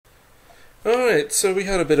Alright, so we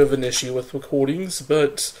had a bit of an issue with recordings,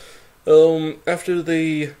 but after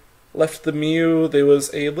they left the Mew, there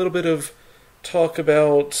was a little bit of talk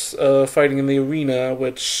about fighting in the arena,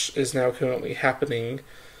 which is now currently happening.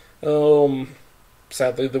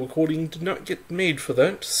 Sadly, the recording did not get made for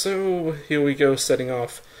that, so here we go, setting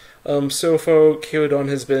off. So far, Caradon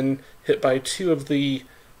has been hit by 2 of the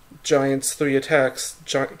Giant's 3 attacks.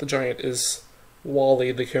 The Giant is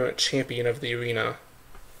Wally, the current champion of the arena.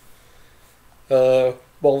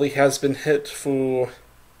 Wally has been hit for,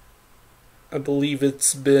 I believe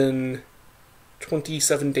it's been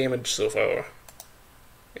 27 damage so far.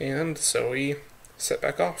 And so we set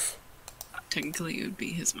back off. Technically, it would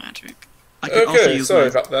be his magic. I could also Okay, use sorry my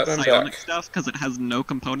about that, I'm psionic back. stuff because it has no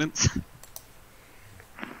components.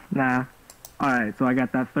 Nah. Alright, so I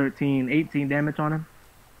got that 18 damage on him.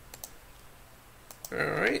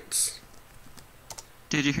 Alright.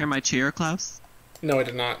 Did you hear my cheer, Klaus? No, I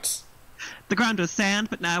did not. The ground was sand,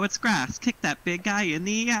 but now it's grass. Kick that big guy in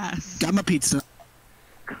the ass. Got my pizza.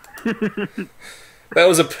 That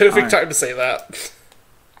was a perfect time to say that.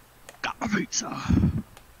 Got my pizza.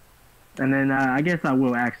 And then I guess I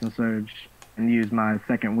will action surge and use my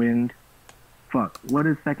second wind. Fuck, what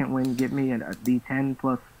does second wind get me at a D10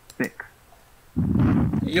 plus 6?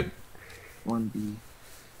 Yep.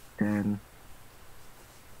 1D10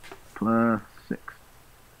 plus 6.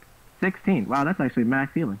 16. Wow, that's actually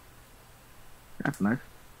max healing. That's nice.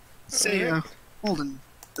 Say, Holden.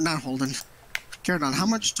 Not Holden. Caradon, how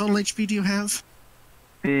much total HP do you have?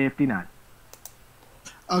 59.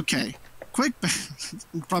 Okay. Quick,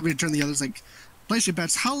 probably turn the others, like, place your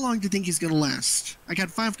bets. How long do you think he's gonna last? I got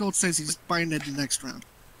 5 gold says he's buying it in the next round.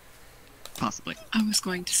 Possibly. I was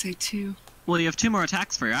going to say 2. Well, you have 2 more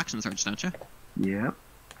attacks for your action surge, don't you? Yep.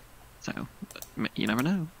 So, you never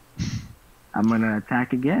know. I'm gonna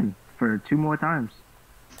attack again for 2 more times.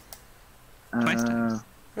 Twice times.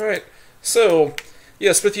 Alright, so,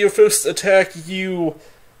 yes, with your first attack, you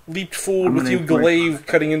leaped forward I'm with gonna your glaive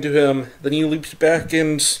cutting into him, then you leaped back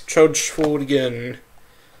and charged forward again.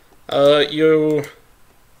 Your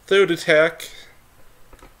third attack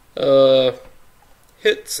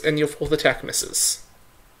hits, and your fourth attack misses.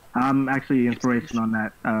 I'm actually inspiration on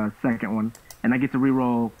that second one, and I get to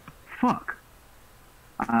reroll. Fuck.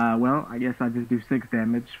 Well, I guess I just do 6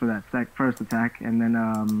 damage for that first attack, and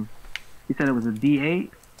then you said it was a D8.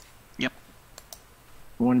 Yep.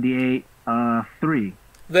 1D8, 3,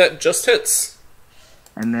 That just hits.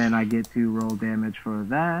 and then I get to roll damage for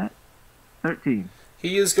that. 13.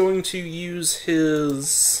 He is going to use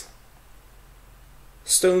his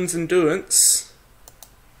Stone's Endurance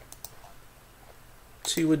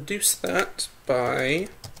to reduce that by...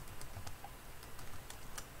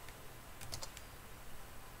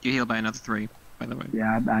 You heal by another 3, by the way.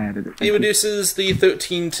 Yeah, I added it. He reduces the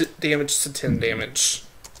 13 damage to 10 damage.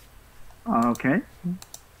 Okay.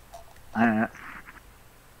 And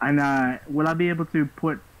will I be able to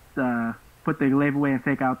put the glaive away and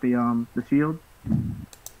take out the shield?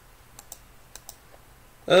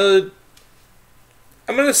 I'm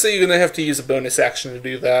gonna say you're gonna have to use a bonus action to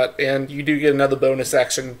do that, and you do get another bonus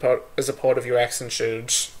action as a part of your action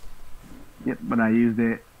surge. Yep, but I used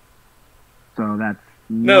it, so that's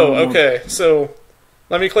No, okay, so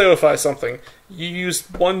let me clarify something. You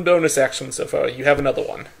used 1 bonus action so far, you have another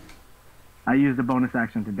one. I used the bonus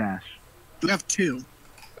action to dash. You have 2.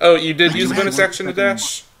 Oh, you did You use a had bonus one action to second one.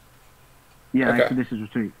 dash? Yeah, Okay. Expeditious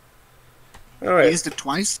Retreat. You Alright. used it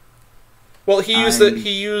twice? Well, he used I-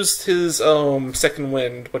 he used his second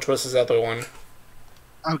wind, which was his other one.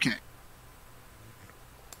 Okay.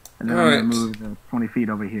 And then Alright. I'm going to move the 20 feet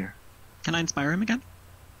over here. Can I inspire him again?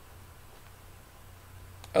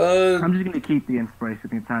 I'm just going to keep the inspiration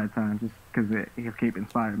the entire time, just because he'll keep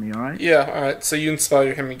inspiring me, alright? Yeah, alright, so you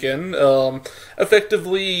inspire him again.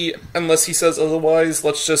 Effectively, unless he says otherwise,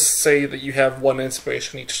 let's just say that you have 1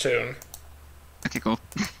 inspiration each turn. Okay, cool.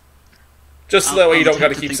 Just so that way you don't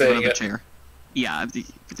attempt gotta keep think of saying another it. chair. Yeah,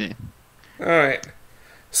 Alright.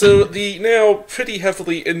 So the now pretty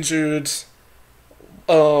heavily injured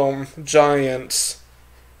giant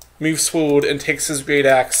moves forward and takes his great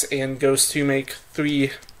axe and goes to make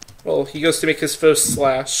 3... Well, he goes to make his first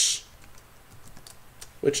slash,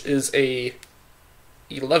 which is a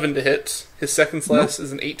 11 to hit. His second slash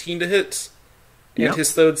is an 18 to hit. And Yep.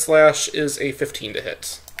 his third slash is a 15 to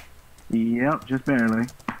hit. Yep, just barely.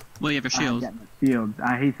 well, you have your I shield. got my shield.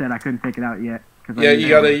 He said I couldn't take it out yet. 'cause I Yeah, didn't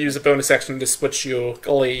you have gotta it. use a bonus action to switch your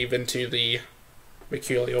glaive into the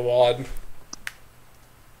Mercurial Wad.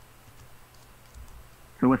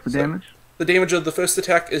 So what's the So- damage? The damage of the first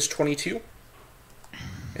attack is 22,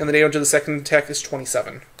 and the damage of the second attack is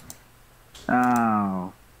 27.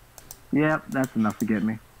 Oh. Yep, that's enough to get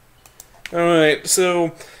me. Alright,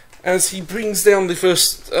 so as he brings down the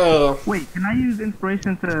first Wait, can I use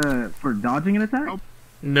inspiration for dodging an attack?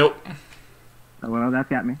 nope. Oh, well, that's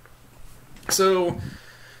got me. So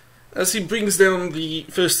as he brings down the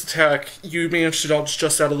first attack, you manage to dodge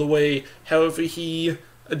just out of the way. However, he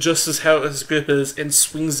adjusts how his grip is and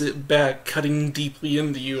swings it back, cutting deeply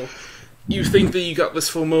into you. You think that you got this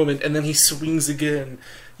for a moment, and then he swings again.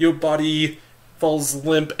 Your body falls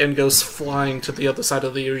limp and goes flying to the other side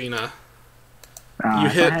of the arena. You If I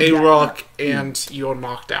hit had a gotten rock that- and you're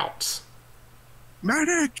knocked out.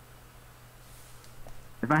 Medic!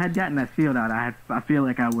 If I had gotten that shield out, I feel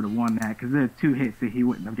like I would have won that, because there are 2 hits that he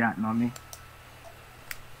wouldn't have gotten on me.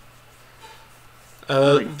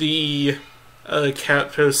 The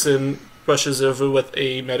cat person rushes over with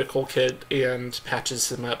a medical kit and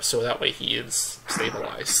patches him up so that way he is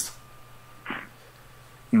stabilized.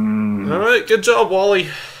 Alright, good job, Wally.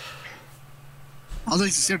 All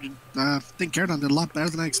things considered, I think Keraton did a lot better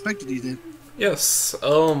than I expected he did. Yes,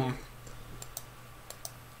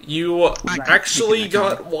 you actually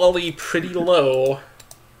got Wally pretty low,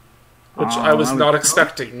 which I was I was not close.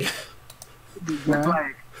 expecting.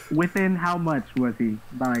 Like, within how much was he?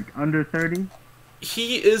 Like, under 30?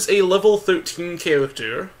 He is a level 13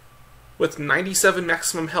 character with 97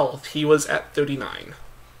 maximum health. He was at 39.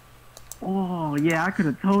 Oh, yeah, I could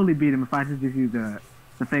have totally beat him if I just used the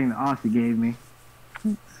thing that Aussie gave me.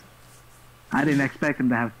 I didn't expect him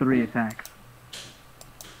to have 3 attacks.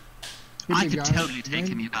 I Hey, could guys, totally take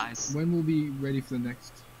him, you guys. When will be ready for the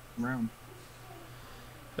next round?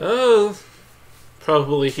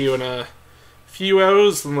 Probably here in a few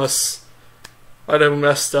hours, unless I don't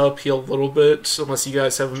messed up here a little bit, unless you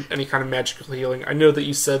guys have any kind of magical healing. I know that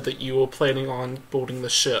you said that you were planning on boarding the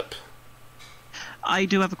ship. I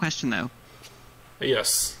do have a question, though.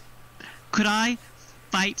 Yes. Could I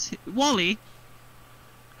fight... Wally?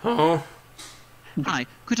 Huh? Hi.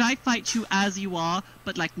 Could I fight you as you are,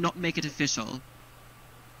 but, like, not make it official?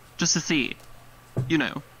 Just to see. You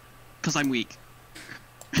know. Because I'm weak.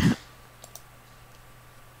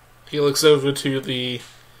 He looks over to the,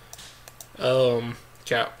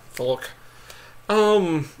 cat folk.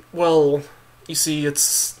 Well, you see,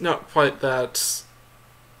 it's not quite that...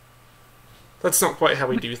 That's not quite how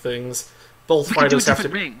we do things. Both We can do a fighters have to...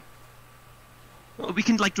 different ring. Or we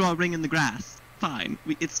can, like, draw a ring in the grass. Fine.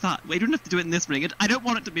 It's fine. We don't have to do it in this ring. I don't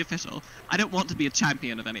want it to be official. I don't want to be a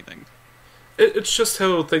champion of anything. It's just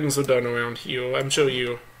how things are done around here. I'm sure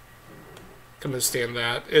you can understand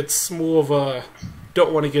that. It's more of a...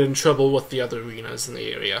 Don't want to get in trouble with the other arenas in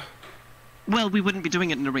the area. Well, we wouldn't be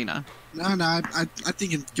doing it in arena. No, I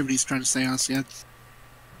think it's what he's trying to say us, yeah.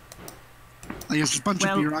 Like, it's just a bunch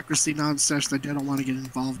Well- of bureaucracy nonsense that I don't want to get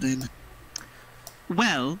involved in.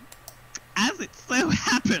 Well, as it so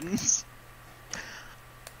happens,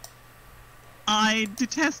 I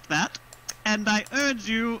detest that, and I urge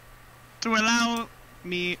you to allow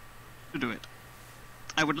me to do it.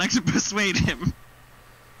 I would like to persuade him.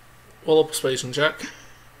 Well, a persuasion check.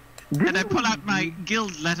 And I pull out my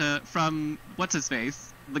guild letter from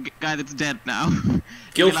what's-his-face, the guy that's dead now. And be like,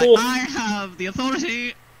 Guildful? I have the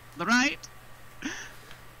authority, the right.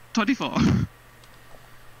 24.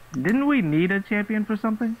 Didn't we need a champion for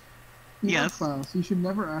something? Yes. So you should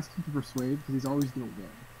never ask him to persuade, because he's always going to win.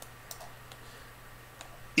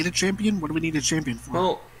 Need a champion? What do we need a champion for?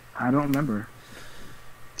 Well, I don't remember.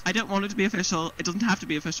 I don't want it to be official. It doesn't have to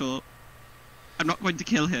be official. I'm not going to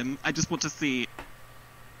kill him. I just want to see.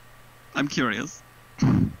 I'm curious.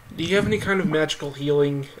 do you have any kind of magical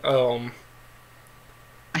healing? I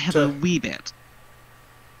have So- a wee bit.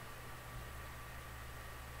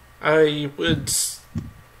 I would...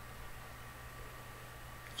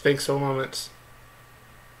 think so a moment.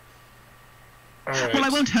 Alright. Well, I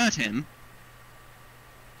won't hurt him.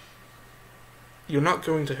 You're not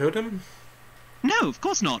going to hurt him? No, of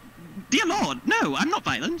course not. Dear Lord, no, I'm not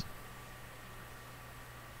violent.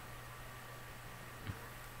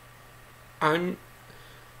 I'm...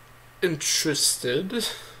 interested.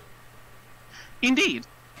 Indeed.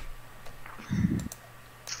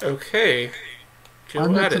 Okay. Go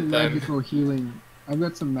I've got at some it then. magical healing. I've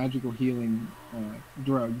got some magical healing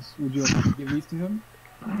drugs. Would you like to give these to him?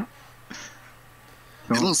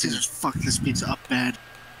 Little Caesars fucked this pizza up bad.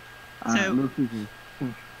 So- Little Caesars.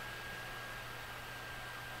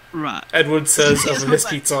 Right. Edward says Yes, over his but-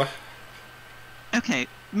 pizza. Okay.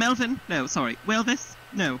 Melvin? No, sorry. Wilvis?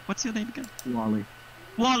 No. What's your name again? Wally.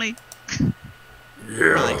 Wally. Yeah.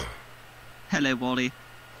 Right. Hello, Wally.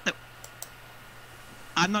 No.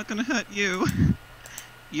 I'm not gonna hurt you.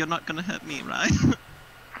 You're not gonna hurt me, right?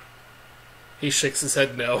 He shakes his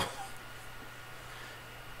head no.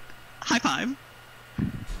 High five.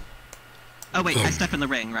 Oh wait, I step in the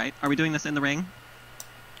ring, right? Are we doing this in the ring?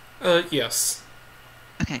 Yes.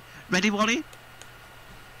 Okay. Ready, Wally?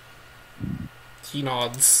 He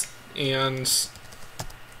nods, and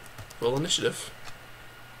roll initiative.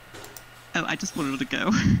 Oh, I just wanted to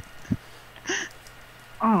go.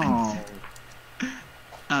 Oh,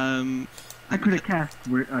 I I could have cast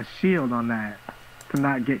a shield on that to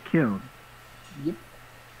not get killed. Yep.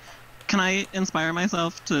 Can I inspire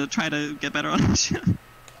myself to try to get better on this?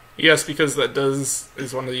 Yes, because that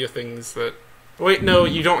is one of your things that... Wait, no,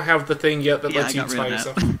 you don't have the thing yet that Yeah, lets I you got rid inspire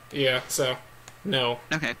of that. yourself. Yeah, so, no.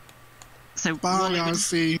 Okay. So Bye, Wally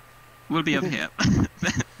RC. will be over here.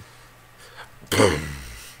 Boom,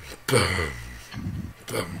 boom,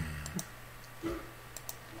 boom.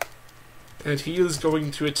 And he is going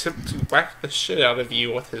to attempt to whack the shit out of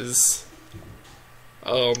you with his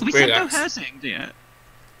we great said no axe. hurting, dear.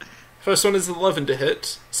 First one is 11 to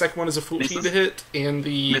hit, second one is a 14 Misses. to hit, and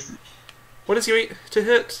the... Miss What is your 8 to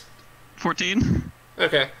hit? 14.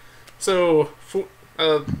 Okay, so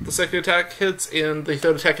the second attack hits, and the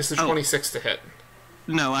third attack is the Oh. 26 to hit.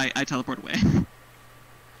 No, I teleport away.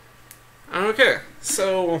 Okay,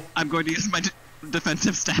 so... I'm going to use my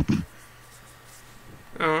defensive step.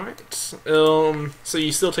 Alright, so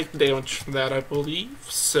you still take the damage from that, I believe,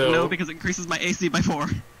 so... No, because it increases my AC by 4.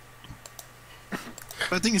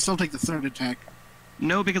 But I think you still take the third attack.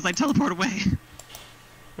 No, because I teleport away.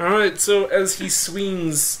 Alright, so as he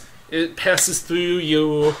swings, it passes through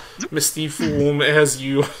your misty form as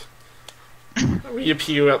you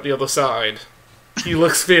reappear at the other side. He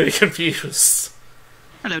looks very confused.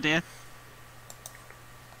 Hello, dear.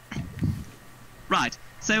 Right,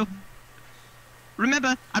 so...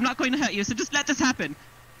 Remember, I'm not going to hurt you, so just let this happen.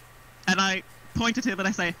 And I point at him and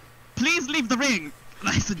I say, please leave the ring! And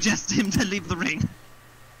I suggest him to leave the ring.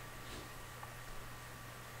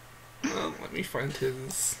 Let me find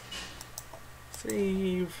his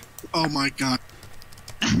save. Oh my god.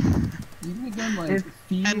 You could have done like It's-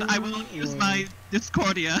 feel And I will use or- my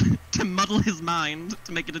Discordia to muddle his mind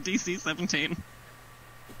to make it a DC 17.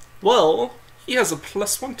 Well, he has a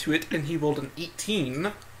 +1 to it, and he rolled an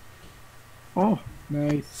 18, Oh,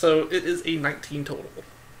 Nice. so it is a 19 total.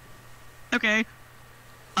 Okay.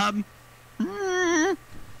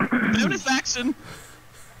 Bonus action.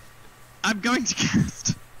 I'm going to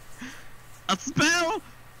cast a spell.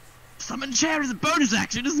 Summon chair is a bonus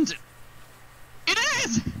action, isn't it? It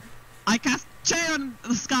is! I cast chair in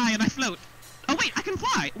the sky and I float. Oh wait, I can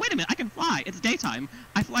fly! Wait a minute, I can fly. It's daytime.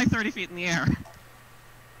 I fly 30 feet in the air.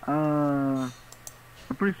 I'm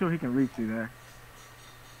pretty sure he can reach you there.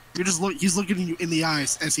 He's looking at you in the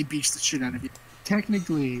eyes as he beats the shit out of you.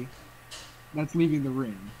 Technically, that's leaving the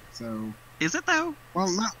ring. So Is it though?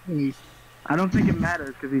 Well, not really. I don't think it matters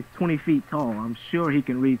because he's 20 feet tall. I'm sure he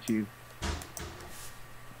can reach you.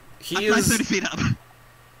 He I fly 30 is... feet up.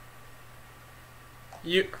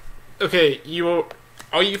 You... Okay,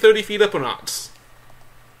 are you 30 feet up or not?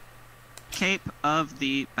 Cape of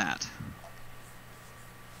the Bat.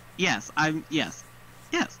 Yes, yes.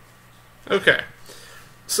 Yes. Okay.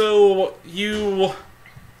 So, you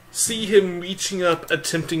see him reaching up,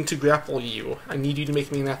 attempting to grapple you. I need you to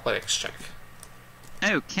make me an athletics check.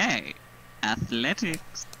 Okay.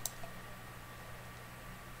 Athletics.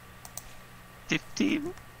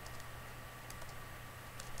 15?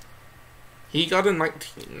 He got a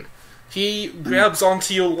 19. He grabs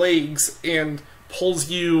onto your legs and pulls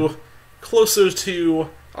you closer to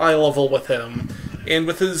eye level with him. And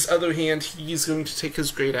with his other hand, he's going to take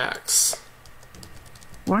his great axe.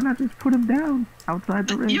 Why not just put him down outside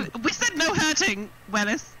the ring? We said no hurting,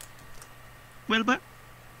 Willis. Wilbur?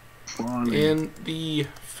 Wally. And the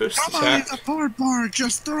first Come on, attack he's a board bar.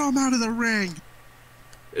 Just throw him out of the ring.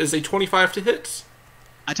 is a 25 to hit.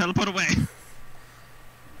 I teleport away.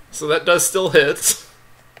 So that does still hit.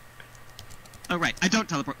 Oh, right. I don't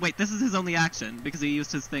teleport. Wait, this is his only action, because he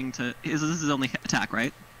used his thing to... This is his only attack,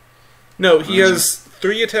 right? No, he has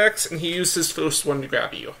 3 attacks, and he used his first one to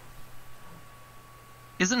grab you.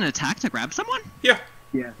 Is it an attack to grab someone? Yeah.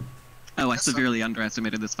 Yeah. Oh, I severely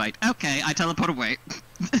underestimated this fight. Okay, I teleport away.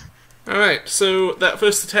 Alright, so that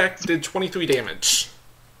first attack did 23 damage.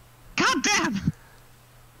 God damn!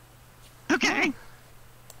 Okay.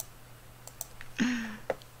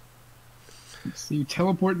 So you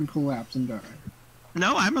teleport and collapse and die.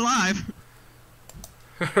 No, I'm alive.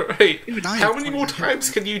 Alright, Even I how have many more 20 times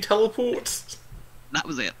can you teleport? That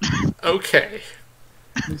was it. Okay.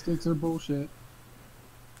 Mistakes are bullshit.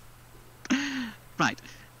 Right.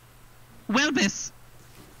 Welbis!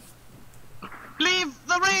 Leave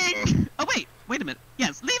the ring! Oh, wait a minute.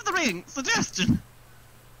 Yes, leave the ring! Suggestion!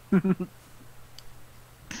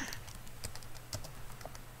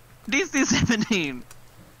 DC 17.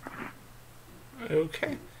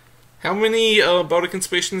 Okay. How many Bardic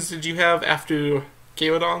Inspirations did you have after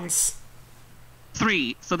Charodon's?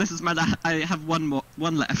 3. So this is my I have one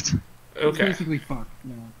left. Okay. Basically, fuck.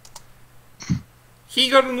 No. He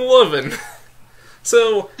got an 11.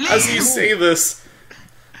 So, as you say this,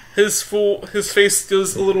 his face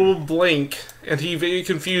goes a little blank, and he very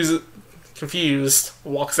confused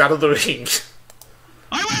walks out of the ring.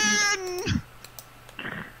 I win!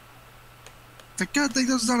 It's a good thing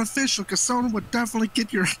this is unofficial, because someone would definitely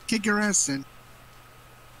kick your ass in.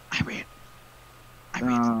 I win. I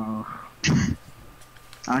win. Oh.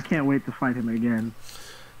 I can't wait to fight him again.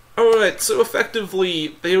 Alright, so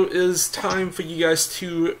effectively, there is time for you guys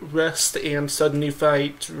to rest and suddenly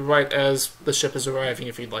fight right as the ship is arriving,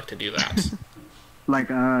 if you'd like to do that. Like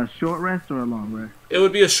a short rest or a long rest? It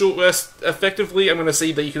would be a short rest. Effectively, I'm going to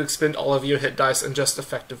say that you can expend all of your hit dice and just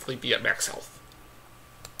effectively be at max health.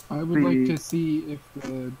 I would like to see if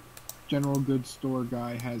the general goods store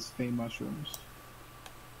guy has Fey mushrooms.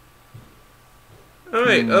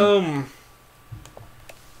 Alright,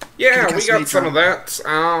 yeah, Can I we got cast some of that.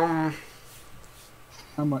 How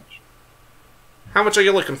much? How much are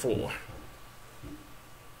you looking for?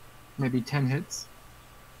 Maybe 10 hits?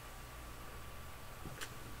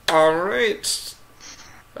 Alright.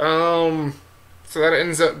 So that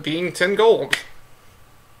ends up being 10 gold.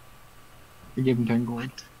 You give him 10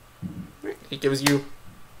 gold. He gives you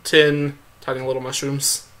 10 tiny little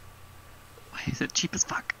mushrooms. Why is it cheap as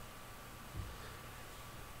fuck?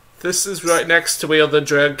 This is right next to where the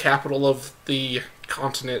drag capital of the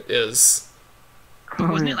continent is. But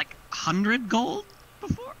wasn't yeah. it like 100 gold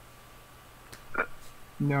before?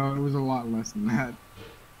 No, it was a lot less than that.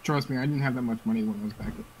 Trust me, I didn't have that much money when I was back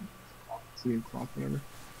at City of Cloth, whatever.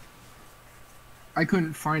 I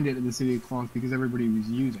couldn't find it at the City of Cloth because everybody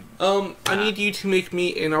was using it. I need you to make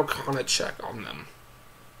me an Arcana check on them.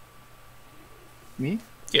 Me?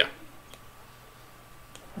 Yeah.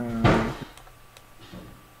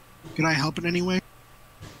 Could I help in any way?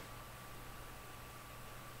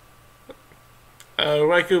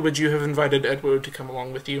 Riker, would you have invited Edward to come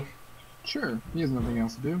along with you? Sure. He has nothing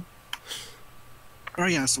else to do. Oh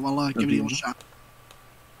yeah, so I'll give it a shot.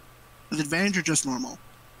 With advantage or just normal?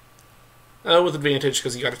 With advantage,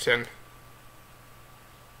 because you got a 10.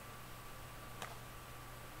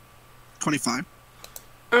 25.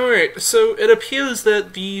 Alright, so it appears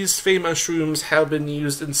that these Fey mushrooms have been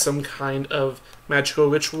used in some kind of magical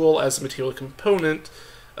ritual as a material component.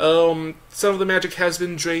 Some of the magic has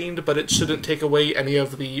been drained, but it shouldn't take away any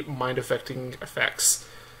of the mind-affecting effects.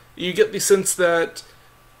 You get the sense that,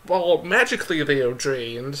 while magically they are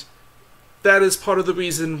drained, that is part of the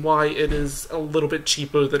reason why it is a little bit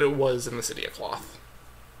cheaper than it was in the City of Cloth.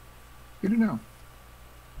 Good to know.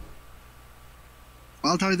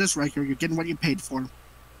 Well, I'll tell you this, Riker, you're getting what you paid for.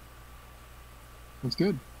 That's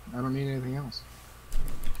good. I don't need anything else.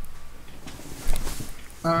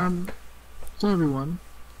 So everyone,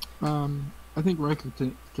 I think Riker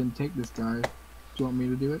can take this guy. Do you want me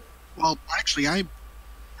to do it? Well, actually, I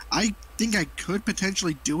think I could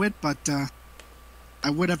potentially do it, but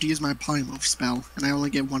I would have to use my polymorph spell, and I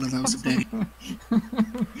only get one of those a day.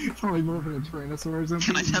 Probably more than a Tyrannosaur or something.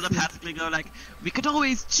 Can I telepathically go like, we could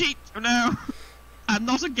always cheat, you know? I'm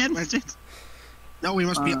not against it. No, we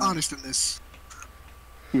must be honest in this.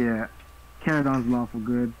 Yeah. Charodon's lawful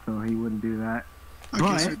good, so he wouldn't do that. Okay,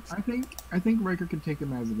 But- so I think Riker can take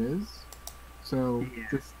him as it is. So Yeah.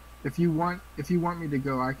 just if you want me to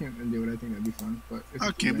go, I can do it. I think that'd be fun. But it's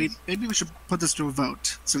up to okay, you guys. maybe we should put this to a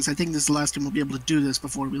vote, since I think this is the last time we'll be able to do this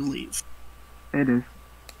before we leave. It is.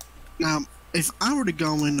 Now, if I were to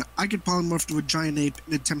go in, I could polymorph to a giant ape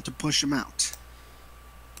and attempt to push him out.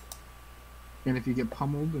 And if you get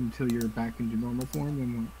pummeled until you're back into normal form,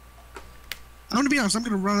 then what? I'm gonna be honest, I'm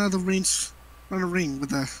gonna run out of the ring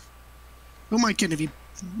with a... Who am I kidding? If he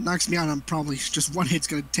knocks me out, I'm probably just one hit's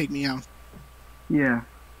gonna take me out. Yeah.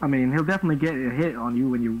 I mean, he'll definitely get a hit on you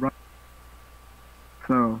when you run.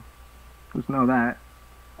 So, just know that.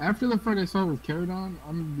 After the fight I saw with Charodon,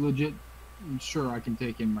 I'm legit sure I can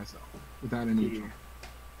take him myself without any Yeah. trouble.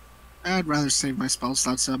 I'd rather save my spell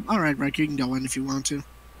slots up. Alright, Riker, you can go in if you want to.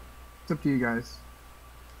 It's up to you guys.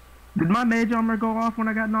 Did my mage armor go off when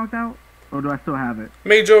I got knocked out? Or do I still have it?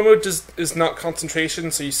 Mage armor just is not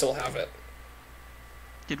concentration, so you still have it.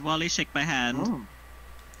 Did Wally shake my hand?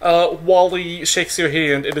 Oh. Wally shakes your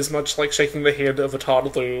hand. It is much like shaking the hand of a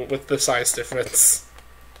toddler with the size difference.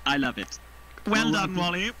 I love it. Well Oh, done,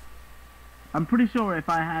 Wally. I'm pretty sure if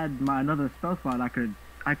I had my another spell slot, I could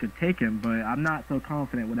take him, but I'm not so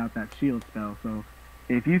confident without that shield spell. So,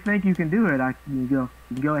 if you think you can do it, you can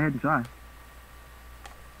go ahead and try.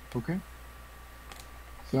 Okay.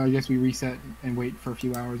 So I guess we reset and wait for a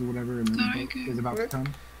few hours or whatever, and then the boat Okay. is about to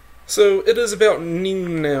come. So it is about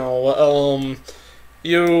noon now.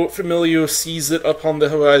 Your familiar sees it up on the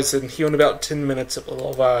horizon. Here in about 10 minutes it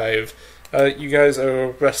will arrive. You guys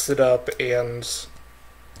are rested up and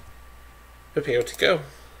prepared to go.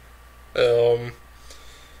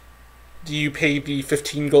 Do you pay the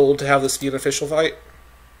 15 gold to have this be an official fight?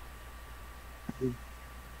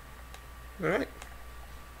 Alright.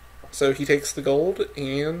 So he takes the gold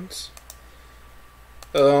and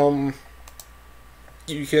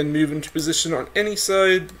you can move into position on any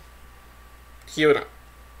side. Here and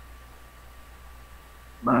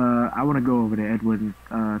now. I want to go over to Edward and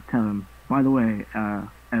tell him, by the way,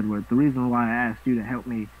 Edward, the reason why I asked you to help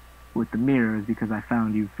me with the mirror is because I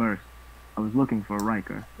found you first. I was looking for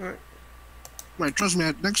Riker. Right, trust me,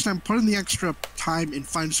 next time put in the extra time and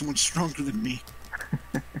find someone stronger than me.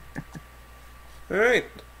 Alright.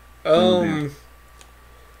 Yeah.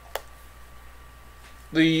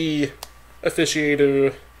 The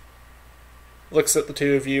officiator looks at the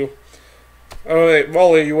two of you. Alright,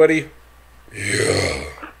 Molly, are you ready? Yeah.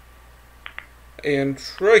 And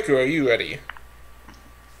Riker, are you ready?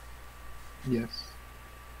 Yes.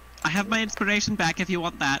 I have my inspiration back if you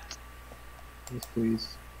want that. Yes,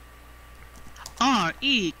 please.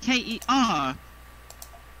 R-E-K-E-R.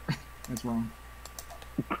 That's wrong.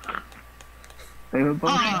 They were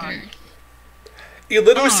both Riker.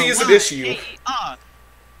 Illiteracy is an issue. R-Y-K-E-R.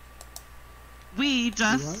 We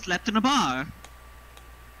just What? slept in a bar.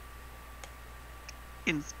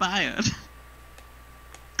 Inspired.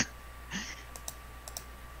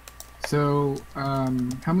 So, how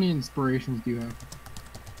many inspirations do you have?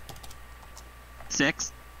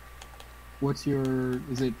 6? What's your,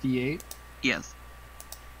 is it D8? Yes.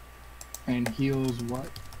 And heals what?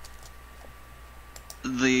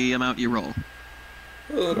 The amount you roll.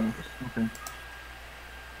 Oh, Okay.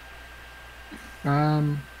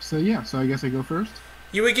 So yeah, so I guess I go first?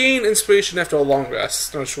 you regain inspiration after a long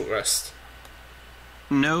rest, not a short rest.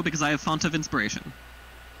 No, because I have Font of Inspiration.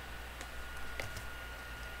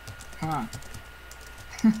 Ha.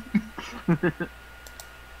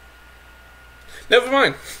 Never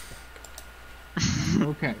mind.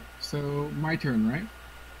 Okay, so my turn, right?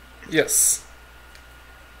 Yes.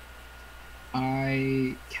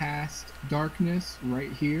 I cast Darkness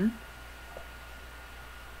right here.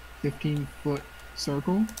 15-foot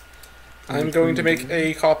circle. I'm going to make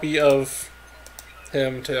a copy of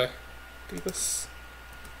him to do this.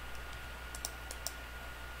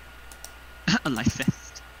 A life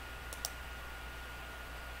vest.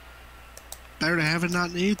 Better to have it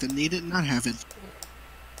not need than need it and not have it.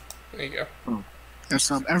 There you go.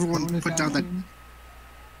 Yes, everyone Bonus put down that. action.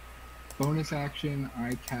 Bonus action,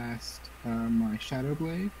 I cast my Shadow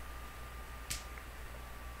Blade.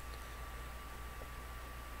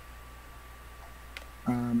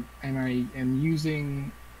 And I am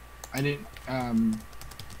using. I didn't.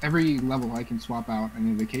 Every level I can swap out an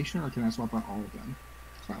invocation, or can I swap out all of them?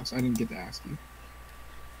 Klaus, I didn't get to ask you.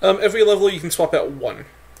 Every level you can swap out one.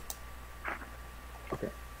 Okay.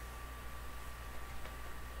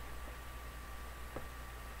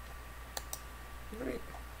 Right.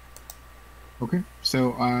 Okay.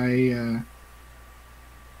 So I.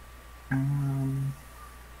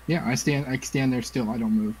 Yeah, I stand there still. I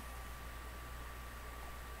don't move.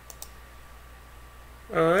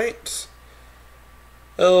 Alright.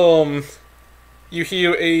 You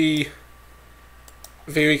hear a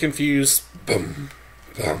very confused bum,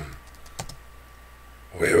 bum.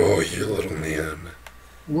 Where are you, little man?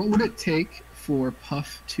 What would it take for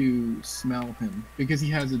Puff to smell him? Because he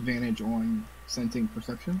has advantage on sensing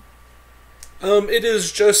perception. It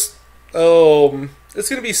is just, it's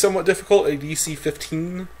gonna be somewhat difficult, a DC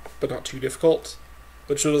 15, but not too difficult.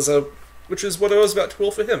 Which is what I was about to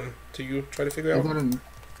roll for him, to try to figure Is out. that an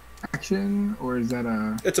action, or is that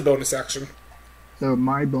a... It's a bonus action. So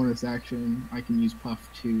my bonus action, I can use Puff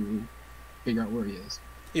to figure out where he is.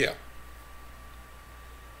 Yeah.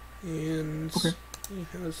 And Okay. he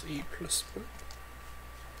has a +1.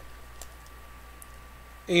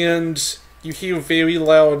 And you hear very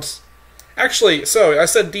loud... Actually, sorry, I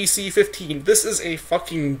said DC 15. This is a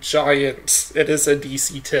fucking giant. It is a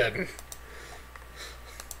DC 10.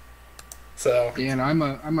 So, And I'm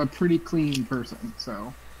a pretty clean person,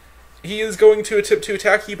 so... he is going to attempt to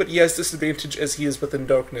attack you, but he has disadvantage as he is within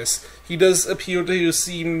darkness. He does appear to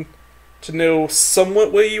seem to know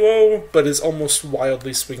somewhat where you are, but is almost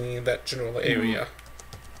wildly swinging in that general area.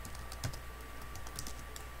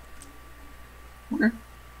 Okay.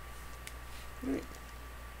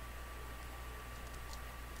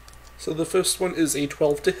 So the first one is a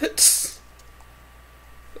 12 to hit.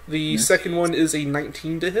 The Miss. second one is a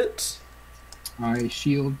 19 to hit. I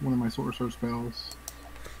shield one of my sorcerer spells.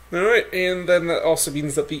 Alright, and then that also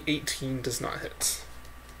means that the 18 does not hit.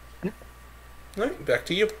 Yep. Alright, back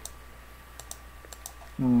to you.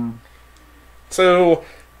 Hmm. So,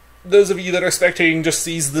 those of you that are spectating just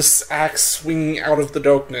sees this axe swinging out of the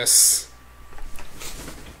darkness.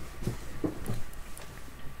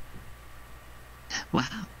 Wow.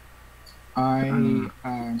 I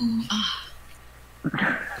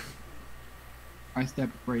I step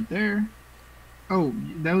right there. Oh,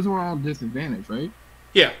 those were all disadvantage, right?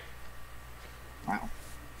 Yeah. Wow.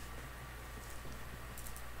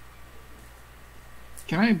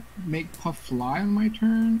 Can I make Puff fly on my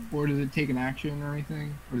turn, or does it take an action or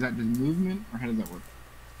anything, or is that just movement, or how does that work?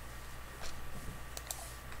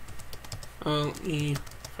 Let me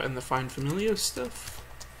find the Find Familiar stuff.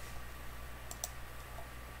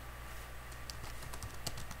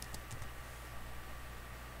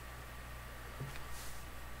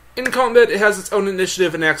 In combat, it has its own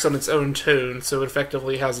initiative and acts on its own turn, so it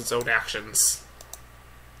effectively has its own actions.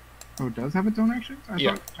 Oh, it does have its own actions?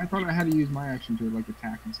 Yeah. I thought I had to use my action to like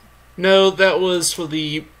attack and stuff. No, that was for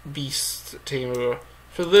the Beast Tamer.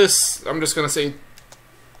 For this, I'm just gonna say...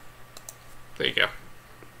 There you go.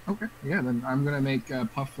 Okay. Yeah, then I'm gonna make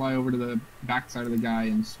Puff fly over to the backside of the guy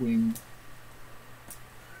and swing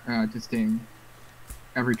to sting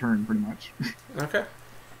every turn, pretty much. Okay.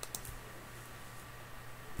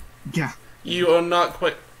 Yeah. You are not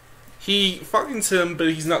quite... He finds him, but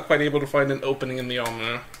he's not quite able to find an opening in the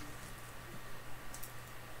armor.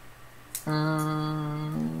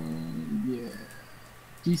 Yeah.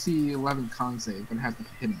 DC 11 con save, but it has to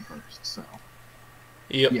hit him first, so.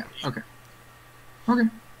 Yep. Yeah, okay. Okay.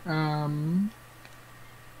 I'm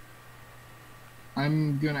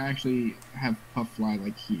gonna actually have Puff fly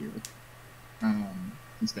like here.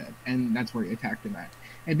 Instead. And that's where he attacked him at.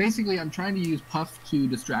 And basically I'm trying to use Puff to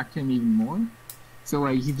distract him even more. So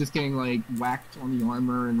like he's just getting like whacked on the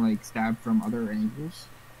armor and like stabbed from other angles.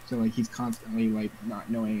 So like he's constantly like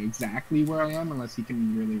not knowing exactly where I am unless he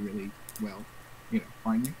can really, really well,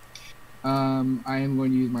 find me. I am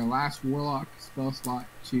going to use my last Warlock spell slot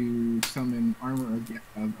to summon Armor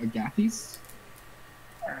of Agathis.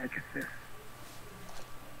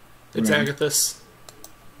 It's Whatever. Agathis.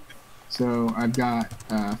 So I've got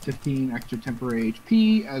 15 extra temporary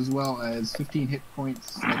HP, as well as 15 hit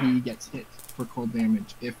points that he gets hit for cold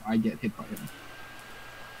damage if I get hit by him.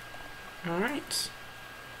 Alright.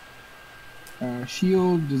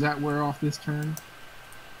 Shield, does that wear off this turn?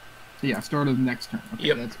 So yeah, start of next turn. Okay,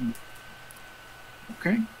 Yep. That's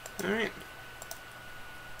okay. Alright.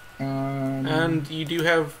 And And you do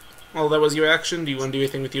have... Well, that was your action. Do you want to do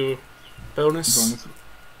anything with your bonus? bonus.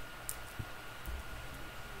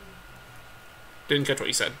 Didn't catch what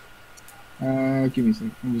you said. Give me a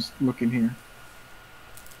second. I'm just looking here.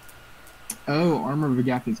 Oh, Armor of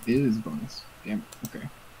Agathis is bonus. Damn. Okay.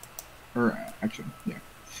 Or action. Yeah.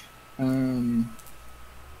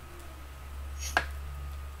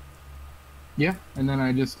 Yeah, and then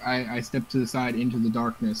I step to the side into the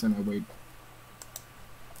darkness and I wait.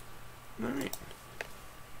 Alright.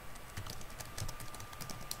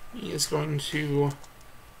 He is going to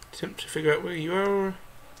attempt to figure out where you are.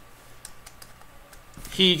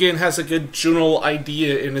 He again has a good general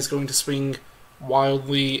idea and is going to swing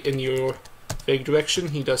wildly in your vague direction.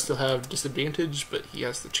 He does still have disadvantage, but he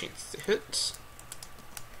has the chance to hit.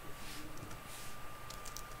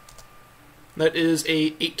 That is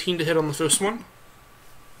a 18 to hit on the first one.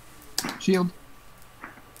 Shield.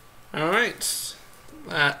 Alright.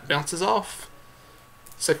 That bounces off.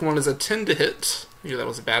 Second one is a 10 to hit. Yeah, that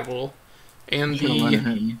was a bad roll. And Should've let it the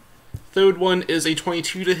hit me. third one is a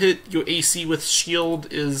 22 to hit. Your AC with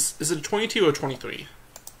shield is it a 22 or 23?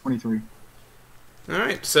 23.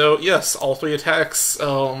 Alright, so yes, all three attacks.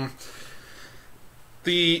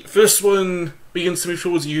 The first one begins to move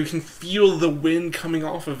towards you. You can feel the wind coming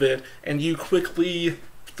off of it, and you quickly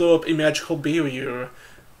throw up a magical barrier.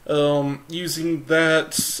 Using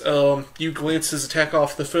that, you glance his attack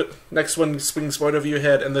off. The next one swings right over your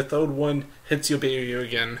head, and the third one hits your barrier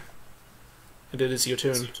again. And it is your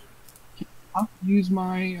turn. I'll use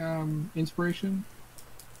my inspiration.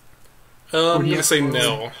 I'm gonna say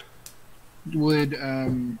no. Would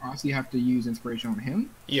Aussie have to use inspiration on him?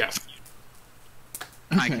 Yeah.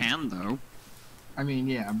 I Okay. can, though. I mean,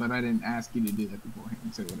 yeah, but I didn't ask you to do that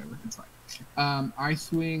beforehand, so whatever, it's fine.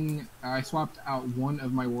 I swapped out one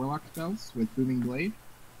of my Warlock spells with Booming Blade.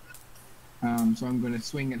 So I'm going to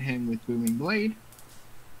swing at him with Booming Blade.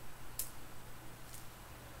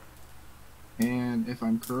 And if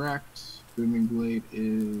I'm correct, Booming Blade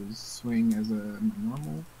is swing as a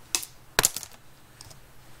normal.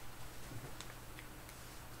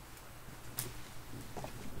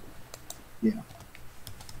 Yeah.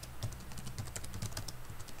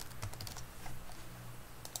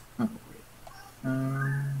 Oh, wait.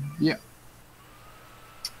 Yeah.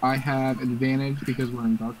 I have advantage because we're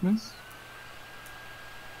in darkness.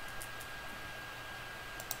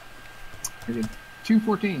 I did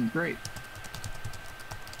 214. Great.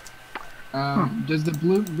 Does the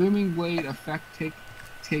blooming blade effect take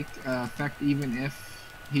effect even if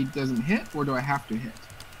he doesn't hit, or do I have to hit?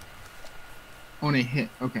 On a hit.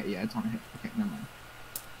 Okay, yeah, it's on a hit. Okay, never mind.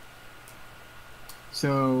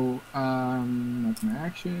 So, that's my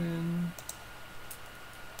action.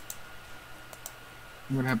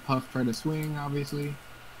 I'm gonna have Puff try to swing, obviously.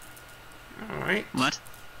 Alright. What?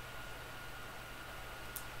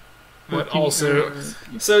 But 14, also,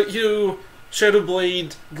 yeah. so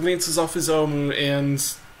Shadowblade glances off his armor, and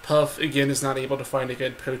Puff again is not able to find a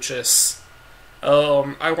good purchase.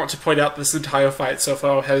 I want to point out this entire fight so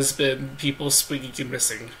far has been people swinging and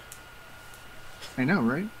missing. I know,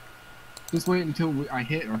 right? Just wait until I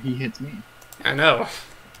hit or he hits me. I know.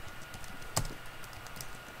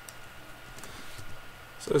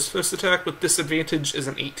 So his first attack with disadvantage is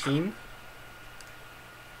an 18.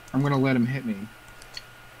 I'm gonna let him hit me.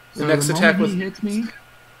 The next moment attack with... he hits me.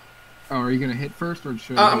 Oh, are you gonna hit first or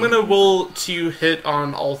should I'm gonna roll to hit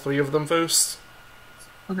on all three of them first.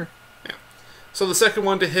 Okay. Yeah. So the second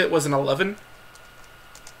one to hit was an 11.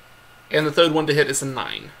 And the third one to hit is a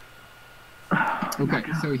 9. Okay,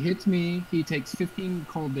 so he hits me. He takes 15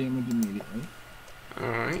 cold damage immediately.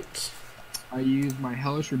 Alright. I use my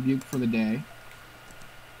Hellish Rebuke for the day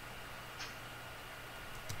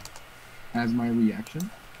as my reaction.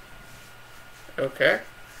 Okay.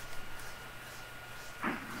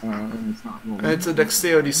 And it's not rolling. It's a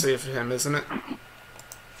dexterity save for him, isn't it?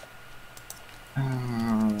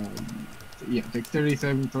 Yeah, dexterity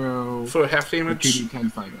saving throw. For half damage?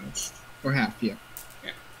 2d10 5 damage. Or half, yeah.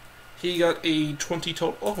 He got a 20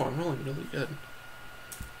 total. Oh, I'm rolling really good.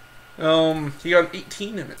 He got an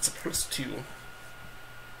 18 and it's a +2.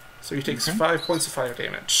 So he takes Okay. 5 points of fire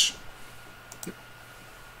damage.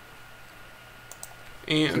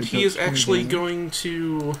 And So he is 20 actually damage. going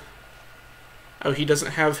to... Oh, he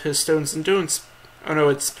doesn't have his Stone's Endurance. Oh no,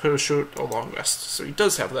 it's per short or long rest. So he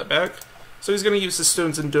does have that back. So he's going to use his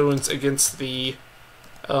Stone's Endurance against the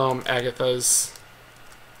Agatha's...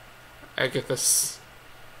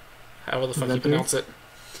 However the fuck that you do? pronounce it.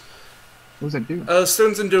 What does that do?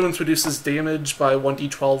 Stone's Endurance reduces damage by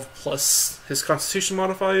 1d12 plus his Constitution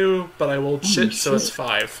modifier, but I will shit, so it's shit.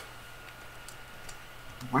 5.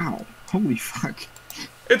 Wow. Holy fuck.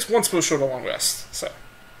 It's once per short or long rest, so.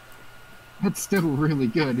 That's still really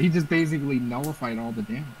good. He just basically nullified all the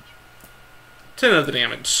damage. 10 of the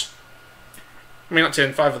damage. I mean, not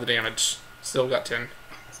 10, 5 of the damage. Still got 10.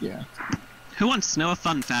 Yeah. Who wants to know a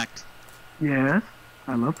fun fact? Yes,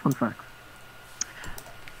 I love fun facts.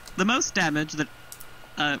 The most damage that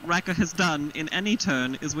Riker has done in any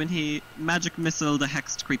turn is when he magic missiled a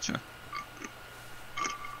hexed creature.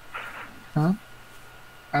 Huh?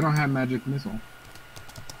 I don't have magic missile.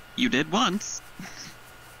 You did once.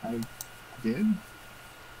 I did?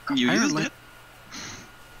 You used Apparently. it.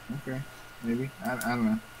 Okay. Maybe. I don't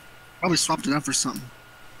know. Probably swapped it out for something.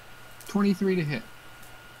 23 to hit.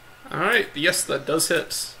 Alright, yes, that does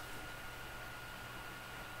hit.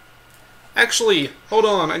 Actually, hold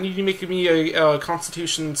on, I need you to make me a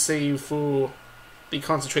Constitution save for the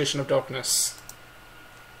Concentration of Darkness.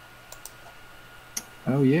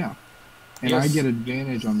 Oh, yeah. And Yes. I get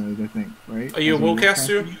advantage on those, I think, right? Are you a As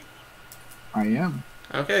Willcaster? I am.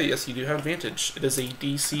 Okay, yes, you do have advantage. It is a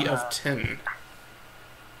DC of 10.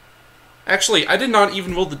 Actually, I did not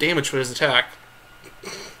even roll the damage for his attack.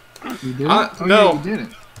 You did? No. Yeah, you did it.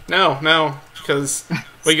 No, because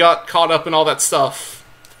we got caught up in all that stuff.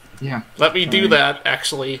 Yeah. Let me do Sorry. that,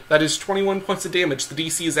 actually. That is 21 points of damage. The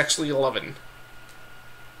DC is actually 11.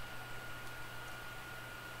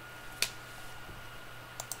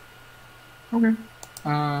 Okay.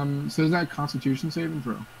 So is that Constitution saving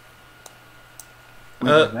throw?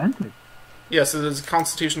 With Uh, advantage. Yes, it is a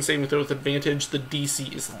Constitution saving throw with advantage. The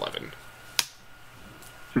DC is 11.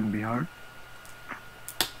 Shouldn't be hard.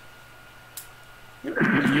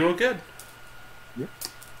 You are good. Yep.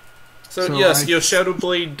 So, So yes, I- your Shadow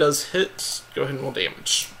Blade does hit. Go ahead and roll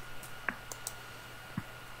damage.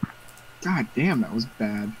 God damn, that was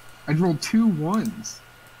bad. I rolled 2 1s.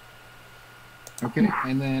 Okay,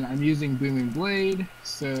 and then I'm using Booming Blade,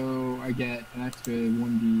 so I get an extra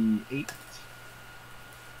 1d8.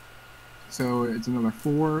 So it's another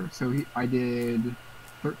 4, so I did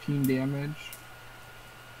 13 damage.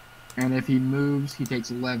 And if he moves, he takes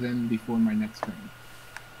 11 before my next turn.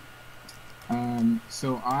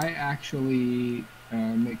 So I actually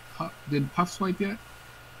make Puff. Did Puff swipe yet?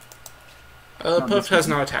 Puff has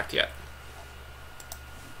not attacked yet.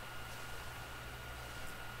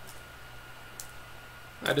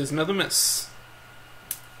 That is another miss.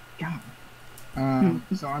 Yeah.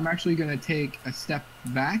 So I'm actually going to take a step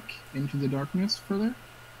back into the darkness further.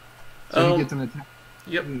 So he gets an attack.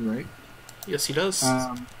 Yep. Right? Yes, he does.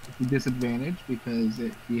 With a disadvantage because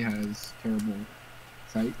he has terrible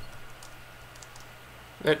sight.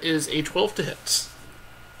 That is a 12 to hit.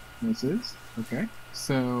 Misses. Okay.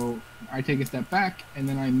 So I take a step back and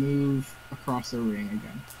then I move across the ring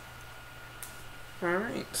again.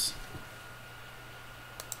 Alright.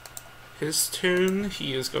 His turn,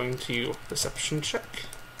 he is going to deception check.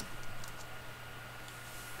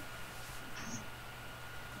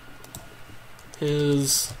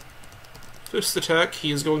 His first attack,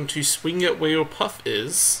 he is going to swing at where Puff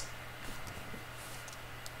is.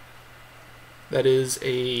 That is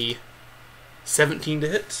a 17 to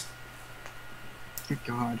hit. Good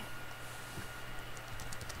God.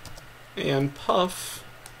 And Puff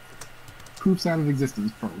Poofs out of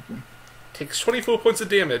existence, probably. takes 24 points of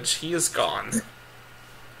damage. He is gone.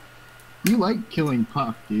 You like killing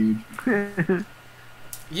Puff, dude.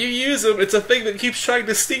 You use him. It's a thing that keeps trying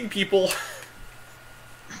to sting people.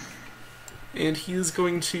 And he is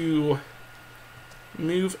going to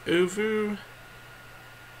move over.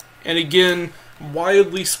 And again,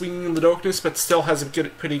 wildly swinging in the darkness, but still has a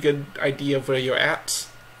pretty good idea of where you're at.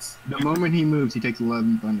 The moment he moves, he takes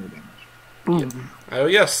 11 thunder damage. Boom. Oh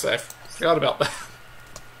yes, I forgot about that.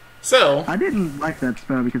 So, I didn't like that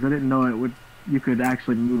spell because I didn't know you could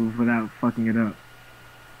actually move without fucking it up.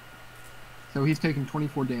 So he's taken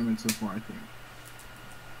 24 damage so far, I think.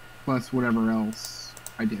 Plus whatever else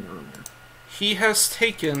I did earlier. he has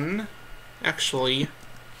taken, actually,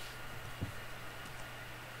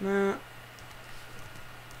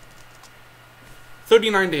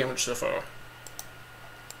 39 damage so far.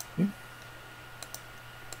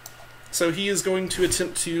 So he is going to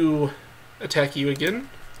attempt to attack you again.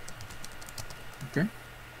 Okay.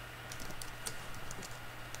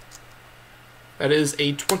 That is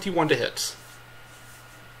a 21 to hit.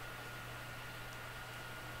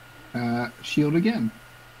 Shield again.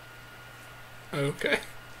 Okay.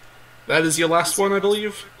 That is your last one, I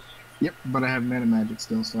believe? Yep, but I have mana magic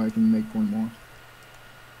still, so I can make one more.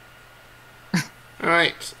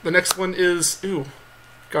 Alright, the next one is... Ooh.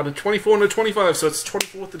 Got a 24 and a 25, so it's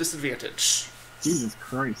 24 with the disadvantage. Jesus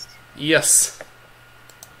Christ. Yes.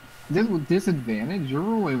 This with disadvantage, you're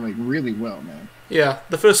rolling like really well, man. Yeah,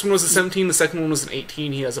 the first one was a 17, the second one was an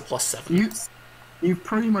 18, he has a plus 7. You've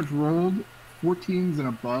pretty much rolled 14s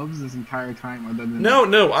and aboves this entire time, other than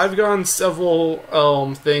No, I've gone several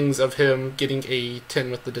things of him getting a 10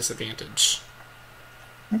 with the disadvantage.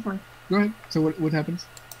 Okay. Go ahead. So what happens?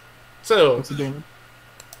 So, What's the damage?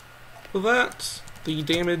 for that, the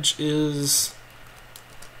damage is...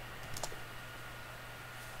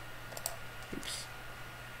 Oops.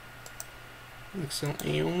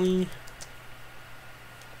 Accidentally only...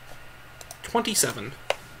 27.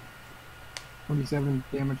 27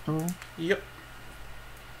 damage total. Yep.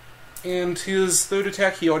 And his third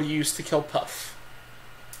attack he already used to kill Puff.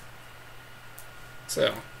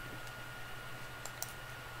 So.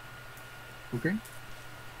 Okay.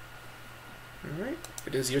 Alright,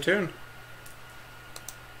 it is your turn.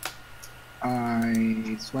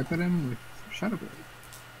 I swipe at him with Shadow Blade.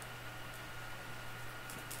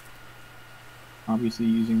 Obviously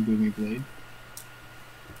using Gloomy Blade.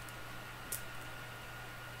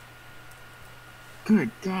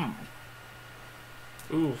 Good God.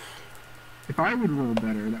 Ooh. If I would roll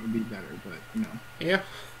better, that would be better, but, you know. Yeah,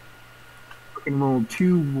 I fucking rolled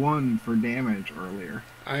 2-1 for damage earlier.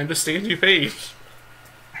 I understand you paid.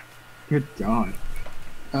 Good God.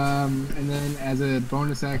 And then as a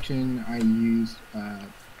bonus action, I used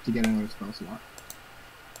to get another spell slot.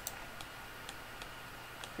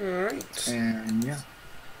 Alright. And yeah.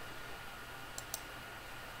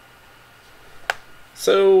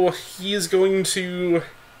 So, he is going to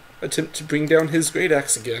attempt to bring down his Great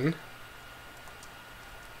Axe again.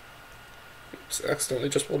 Oops, accidentally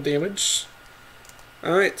just rolled damage.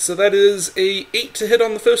 Alright, so that is a 8 to hit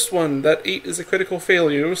on the first one. That 8 is a critical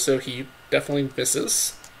failure, so he definitely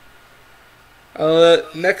misses.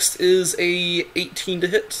 Next is a 18 to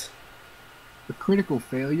hit. The critical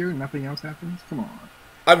failure, nothing else happens? Come on.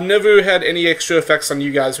 I've never had any extra effects on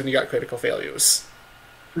you guys when you got critical failures.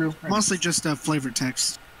 True. Mostly just flavor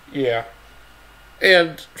text. Yeah.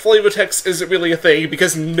 And flavor text isn't really a thing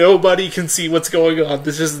because nobody can see what's going on.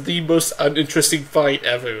 This is the most uninteresting fight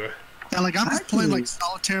ever. Yeah, like I'm just playing Actually- like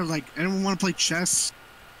solitaire. Like anyone want to play chess?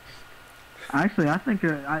 Actually, I think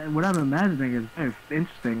what I'm imagining is very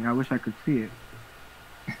interesting. I wish I could see it.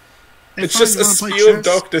 It's fine, just you a wanna play spew of chess?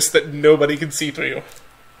 darkness that nobody can see through.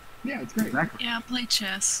 Yeah, it's great. Exactly. Yeah, play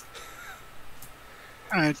chess.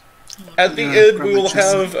 Alright. At the Yeah, end, we probably will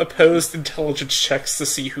chess. have opposed intelligence checks to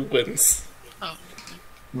see who wins. Oh,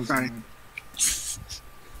 Sorry.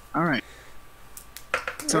 Alright.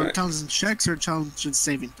 So Alright. intelligence checks or intelligence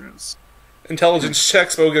saving throws? Intelligence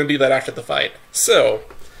checks, but we're going to do that after the fight. So,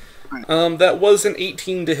 Right. that was an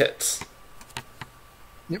 18 to hit.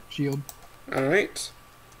 Yep, shield. Alright.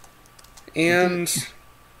 And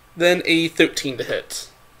then a 13 to hit.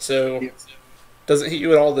 So, Yep. doesn't hit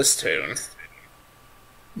you at all this turn.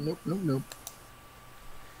 Nope, nope, nope.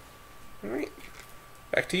 Alright.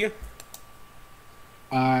 Back to you.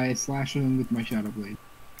 I slash him with my Shadow Blade.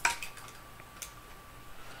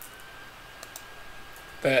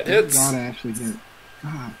 That hits. God, I actually hit.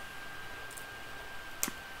 God.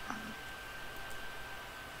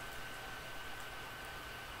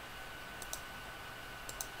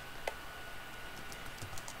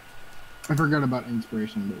 I forgot about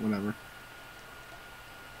inspiration, but whatever.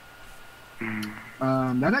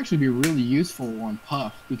 That'd actually be really useful on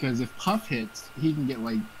Puff, because if Puff hits, he can get,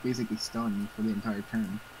 like, basically stunned for the entire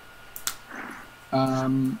turn.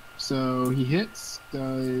 So he hits,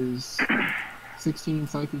 does 16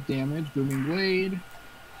 psychic damage, Booming Blade.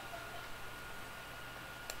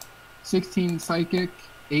 16 psychic,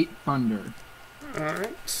 8 thunder.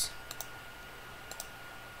 Alright.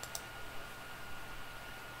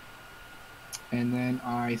 And then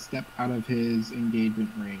I step out of his engagement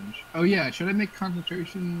range. Oh yeah, should I make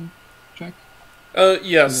concentration check?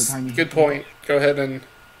 Yes. By the time you Good hit point. Go ahead and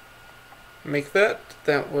make that.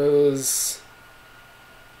 That was...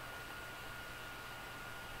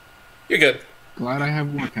 You're good. Glad I have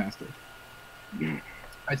Warcaster.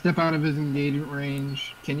 I step out of his engagement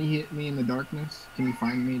range. Can he hit me in the darkness? Can he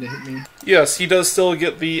find me to hit me? Yes, he does still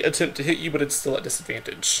get the attempt to hit you, but it's still at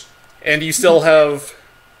disadvantage. And you still have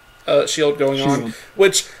shield going on, Shield.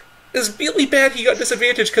 which is really bad. He got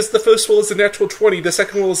disadvantage because the first roll is a natural 20, the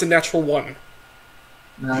second roll is a natural 1.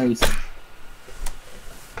 Nice.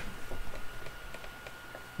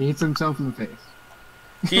 He hits himself in the face.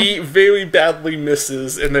 He very badly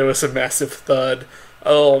misses, and there was a massive thud.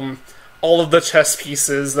 All of the chess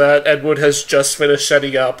pieces that Edward has just finished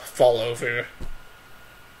setting up fall over.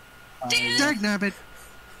 Dagnabbit!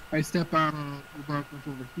 I step out of the darkness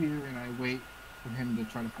over here, and I wait for him to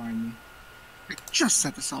try to find me. I just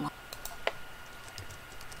set this all up.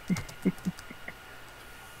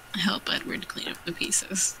 help Edward clean up the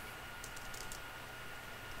pieces.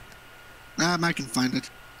 I can find it.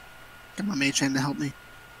 Got my mage hand to help me.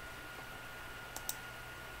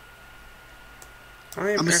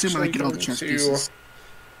 I'm assuming I get all the chess pieces.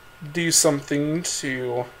 Do something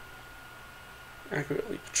to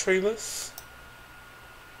accurately portray this.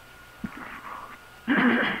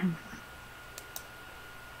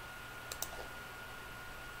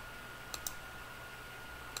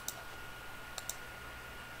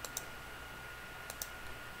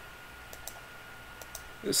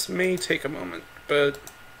 This may take a moment, but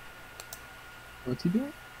What's he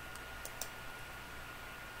doing?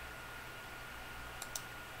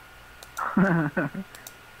 I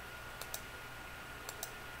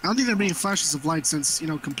don't think there are many flashes of light since,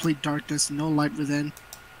 complete darkness, no light within.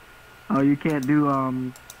 Oh, you can't do,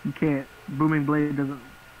 you can't, Booming Blade doesn't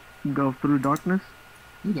go through darkness?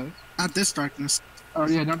 He does. Not this darkness. Oh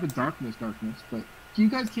yeah, not the darkness, but you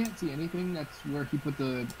guys can't see anything. That's where he put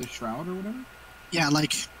the shroud or whatever. Yeah,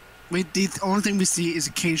 the only thing we see is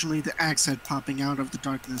occasionally the axe head popping out of the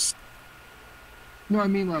darkness. No, I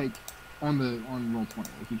mean like on roll 20.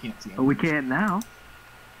 Like you can't see. But we anything. can't now.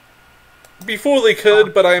 before they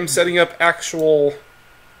could, but I am setting up actual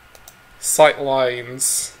sight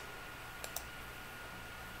lines.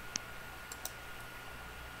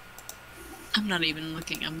 I'm not even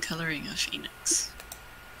looking, I'm coloring a phoenix.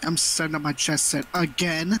 I'm setting up my chess set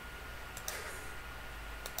again.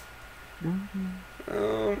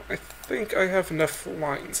 I think I have enough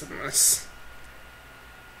lines in this.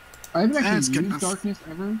 I haven't That's actually good used enough. darkness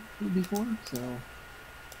ever before, so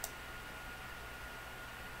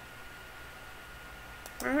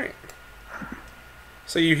Alright.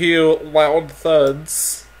 So you hear loud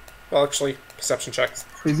thuds. Well, actually, perception checks.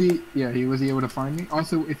 is he? Yeah, was he able to find me?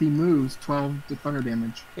 Also, if he moves, 12 to thunder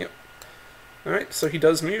damage. Alright, so he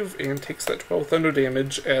does move and takes that 12 thunder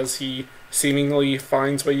damage as he seemingly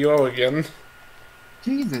finds where you are again.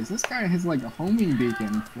 Jesus, this guy has like a homing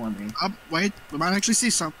beacon for me. Wait, we might actually see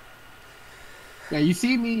some. Yeah, you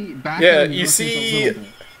see me back. Yeah, in the you distance see- a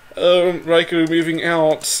little bit. Riker moving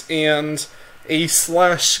out, and a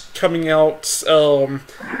slash coming out.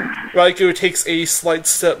 Raiko takes a slight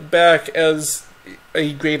step back as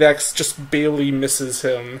a Great Axe just barely misses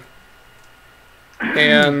him.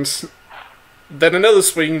 And then another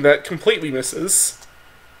swing that completely misses.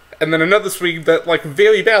 And then another swing that, like,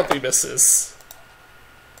 very badly misses.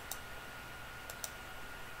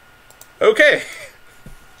 Okay.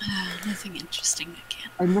 Nothing interesting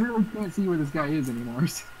again. I literally can't see where this guy is anymore.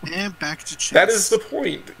 And back to chess. That is the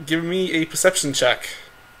point. Give me a perception check.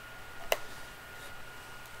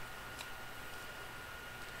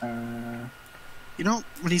 You know,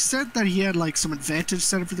 when he said that he had like some advantage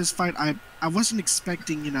set up for this fight, I wasn't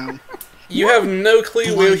expecting, you know. You have no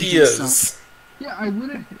clue where he Blinding is. himself. Yeah, I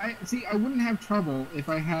wouldn't have trouble if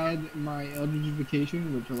I had my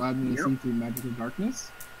Eldritchification, which allowed me to see through magical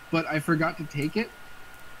darkness, but I forgot to take it,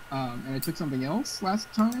 and I took something else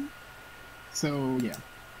last time, so yeah.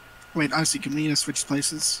 Wait, I see. Can we switch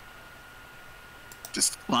places?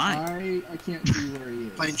 Just Why? I can't see where he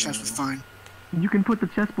is. playing chess was fine. You can put the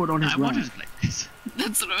chessboard on his I wanted lap. to play this.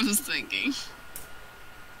 That's what I was thinking.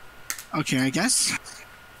 Okay, I guess.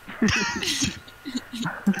 I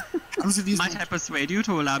was confused. Might I persuade you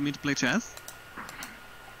to allow me to play chess?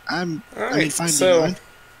 I mean, Alright, fine. so... Right?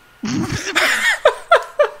 No,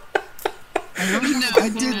 I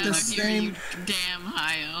did no, the you same. damn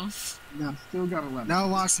high elf. No, Still got 11. now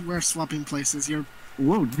watch, we're swapping places. You're.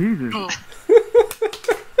 Whoa, Jesus. Oh,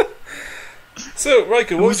 So,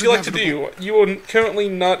 Raiko, what would you like to inevitable. do? You are currently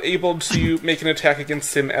not able to make an attack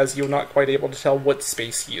against him as you're not quite able to tell what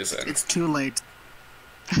space he is in. It's too late.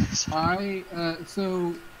 So I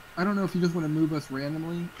don't know if you just want to move us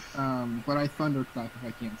randomly, but I thunderclap if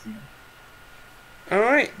I can't see him.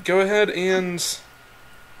 Alright, go ahead and...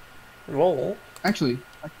 roll. Actually,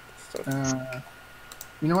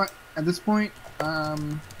 you know what? At this point,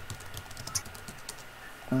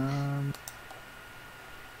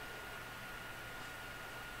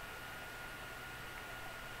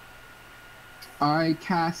 I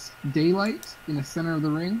cast Daylight in the center of the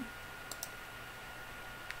ring.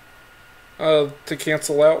 To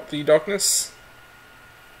cancel out the darkness.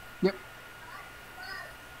 Yep.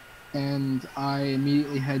 And I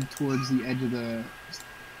immediately head towards the edge of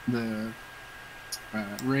the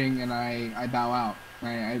ring, and I bow out.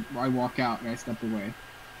 I walk out and I step away.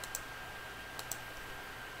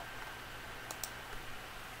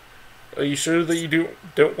 Are you sure that you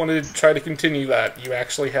don't want to try to continue that? You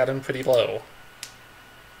actually had him pretty low.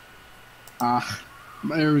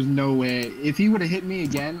 There was no way. If he would have hit me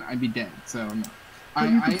again, I'd be dead. So no.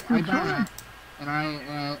 I bow out, and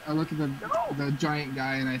I look at the giant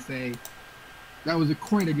guy and I say, "That was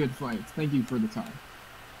quite a good fight. Thank you for the time."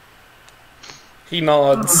 He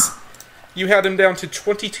nods. You had him down to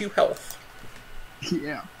 22 health.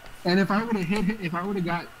 Yeah. And if I would have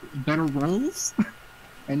got better rolls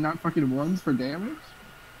and not fucking ones for damage,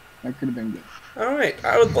 that could have been good. Alright,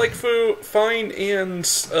 I would like for Fine and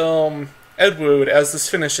Edward, as this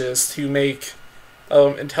finishes, to make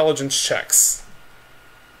intelligence checks.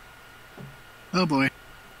 Oh boy.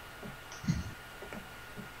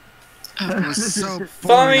 I was so bored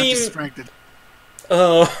Fine. and distracted.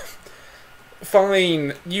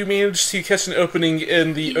 Fine. You managed to catch an opening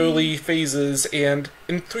in the early phases, and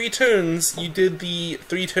in 3 turns, you did the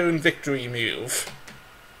 3-turn victory move.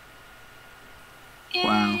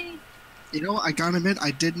 Wow. You know, I gotta admit,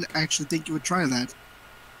 I didn't actually think you would try that.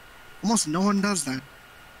 Almost no one does that.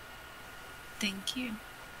 thank you.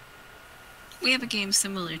 We have a game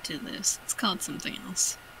similar to this. It's called something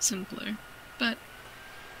else. Simpler. But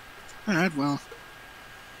Alright, well.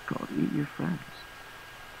 God, eat your friends.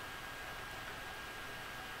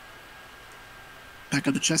 Back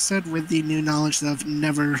of the chess set with the new knowledge that I've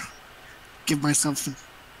never give myself an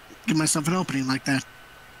opening like that.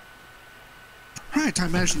 Right, I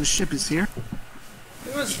imagine the ship is here.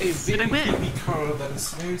 There was a very heavy car that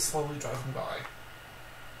is very slowly driving by.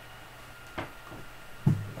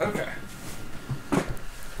 Okay.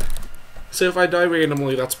 So if I die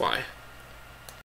randomly, that's why.